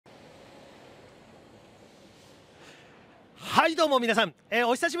はいどうも皆さん、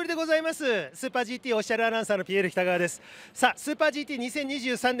お久しぶりでございます。スーパー GT オフィシャルアナウンサーのピエール北川です。さあスーパー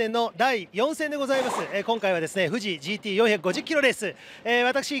GT2023 年の第4戦でございます。今回はですね富士 GT450 キロレース、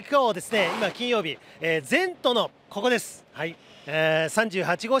私今日ですね今金曜日、前途のここです。はい、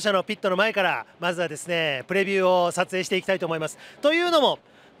38号車のピットの前からまずはですねプレビューを撮影していきたいと思います。というのも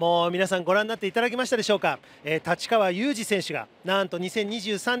もう皆さんご覧になっていただけましたでしょうか。立川祐二選手がなんと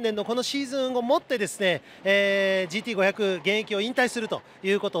2023年のこのシーズンをもってですね、GT500 現役を引退するとい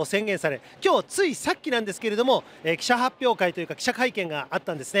うことを宣言され、今日ついさっきなんですけれども、記者発表会というか記者会見があっ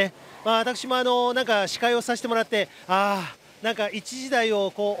たんですね。私もなんか司会をさせてもらってなんか一時代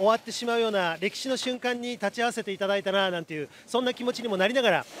をこう終わってしまうような歴史の瞬間に立ち会わせていただいたななんていうそんな気持ちにもなりなが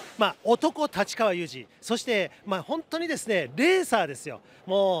ら、男立川祐二、そして本当にですねレーサーですよ。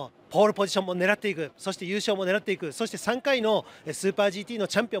もうポールポジションも狙っていく、そして優勝も狙っていく、そして3回のスーパー GT の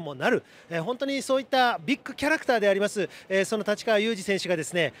チャンピオンもなる、本当にそういったビッグキャラクターであります、その立川祐二選手がで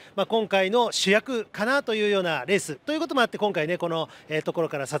すね、今回の主役かなというようなレースということもあって今回ねこの、ところ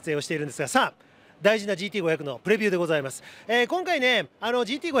から撮影をしているんですが、さあ大事な GT500 のプレビューでございます。今回ね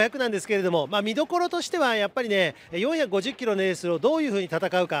GT500 なんですけれども、見どころとしてはやっぱりね450キロのレースをどういうふうに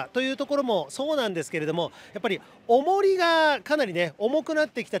戦うかというところもそうなんですけれども、やっぱり重りがかなりね重くなっ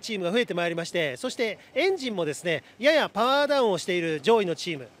てきたチームが増えてまいりまして、そしてエンジンもですねややパワーダウンをしている上位の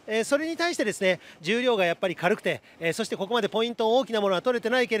チーム、それに対してですね重量がやっぱり軽くて、そしてここまでポイント大きなものは取れて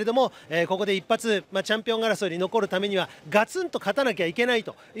ないけれども、ここで一発、チャンピオン争いに残るためにはガツンと勝たなきゃいけない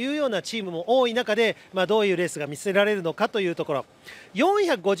というようなチームも多い中で、どういうレースが見せられるのかというところ、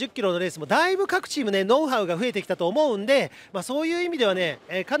450キロのレースもだいぶ各チームねノウハウが増えてきたと思うんで、そういう意味ではね、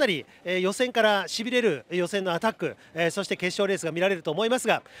かなり、予選からしびれる予選のアタック、そして決勝レースが見られると思います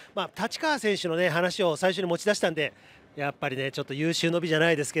が、立川選手のね話を最初に持ち出したんで、やっぱりねちょっと優秀の美じゃ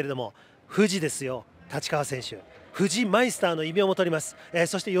ないですけれども富士ですよ。立川選手富士マイスターの異名も取ります。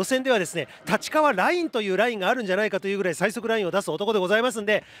そして予選ではですね立川ラインというラインがあるんじゃないかというぐらい最速ラインを出す男でございますん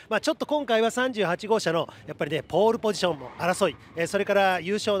で、ちょっと今回は38号車のやっぱりねポールポジションの争い、それから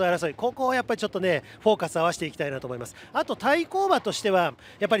優勝の争い、ここをやっぱりちょっとねフォーカス合わせていきたいなと思います。あと対抗馬としては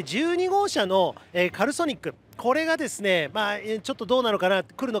やっぱり12号車の、カルソニック、これがですねちょっとどうなのかな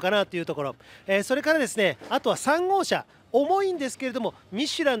来るのかなというところ、それからですねあとは3号車重いんですけれどもミ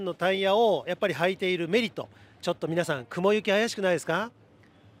シュランのタイヤをやっぱり履いているメリット、ちょっと皆さん雲行き怪しくないですか？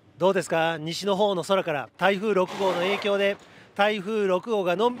どうですか？西の方の空から台風6号の影響で台風6号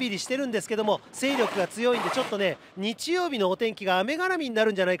がのんびりしてるんですけども勢力が強いんで、ちょっとね日曜日のお天気が雨絡みにな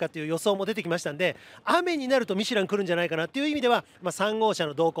るんじゃないかという予想も出てきましたんで、雨になるとミシュラン来るんじゃないかなという意味では、3号車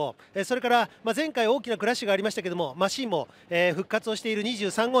の動向、それから、前回大きなクラッシュがありましたけどもマシンも、復活をしている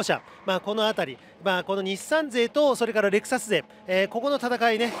23号車、この辺り、この日産勢とそれからレクサス勢、ここの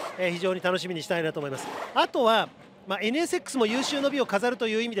戦いね、非常に楽しみにしたいなと思います。あとはNSX も優秀の美を飾ると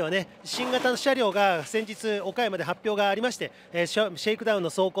いう意味ではね、新型の車両が先日岡山で発表がありまして、シェイクダウンの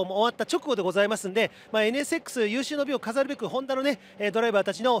走行も終わった直後でございますんで、NSX 優秀の美を飾るべくホンダのねドライバー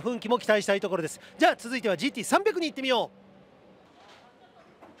たちの奮起も期待したいところです。じゃあ続いては GT300 に行ってみよう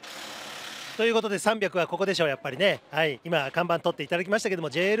ということで、300はここでしょうやっぱりね。はい、今看板取っていただきましたけども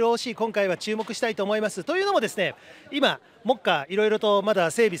JLOC 今回は注目したいと思います。というのもですね今目下いろいろとまだ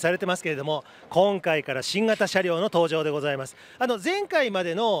整備されてますけれども、今回から新型車両の登場でございます。前回ま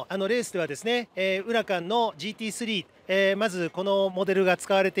でのレースではですね、ウラカンの GT3、まずこのモデルが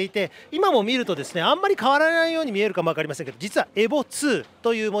使われていて、今も見るとですねあんまり変わらないように見えるかも分かりませんけど、実はエボ2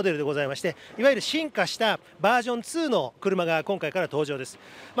というモデルでございまして、いわゆる進化したバージョン2の車が今回から登場です。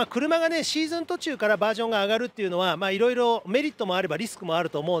車がねシーズン途中からバージョンが上がるっていうのはいろいろメリットもあればリスクもあ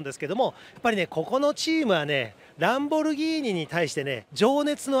ると思うんですけども、やっぱりねここのチームはねランボルギーニに対してね情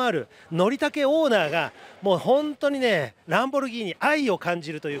熱のある乗りたけオーナーがもう本当にねランボルギーニ愛を感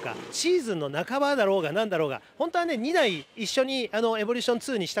じるというか、シーズンの半ばだろうがなんだろうが本当はね2台一緒にエボリューション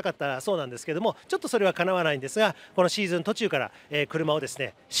2にしたかったそうなんですけども、ちょっとそれは叶わないんですが、このシーズン途中から、車をです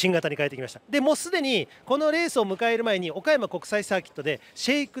ね新型に変えてきました。でもうすでにこのレースを迎える前に岡山国際サーキットで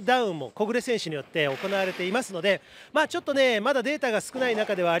シェイクダウンも小暮選手によって行われていますので、ちょっとねまだデータが少ない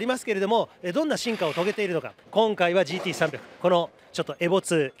中ではありますけれども、どんな進化を遂げているのか今回は GT300 このちょっとエボ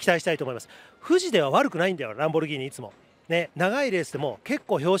2期待したいと思います。富士では悪くないんだよランボルギーニいつも。長いレースでも結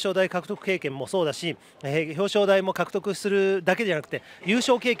構表彰台獲得経験もそうだし、表彰台も獲得するだけじゃなくて優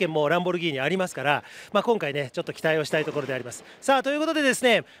勝経験もランボルギーニありますから、今回ねちょっと期待をしたいところであります。さあということでです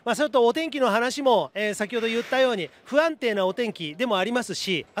ね、ちょっとお天気の話も、先ほど言ったように不安定なお天気でもあります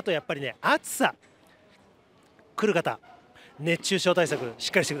し、あとやっぱりね暑さ来る方熱中症対策し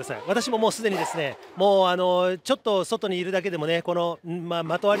っかりしてください。私ももうすでにですね、もうちょっと外にいるだけでもね、この、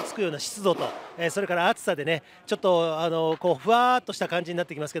まとわりつくような湿度と、それから暑さでね、ちょっとこうふわーっとした感じになっ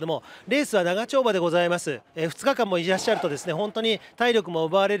てきますけども、レースは長丁場でございます。2日間もいらっしゃるとですね、本当に体力も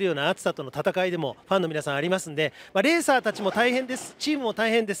奪われるような暑さとの戦いでもファンの皆さんありますんで、レーサーたちも大変です、チームも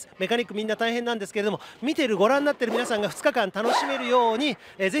大変です、メカニックみんな大変なんですけれども、見てるご覧になってる皆さんが2日間楽しめるように、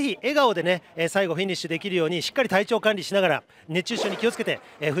ぜひ笑顔でね、最後フィニッシュできるようにしっかり体調管理しながら熱中症に気をつけて、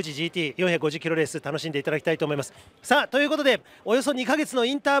富士 GT450 キロレース楽しんでいただきたいと思います。さあということで、およそ2ヶ月の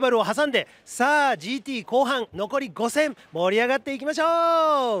インターバルを挟んで、さあ GT 後半残り5戦盛り上がっていきまし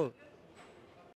ょう。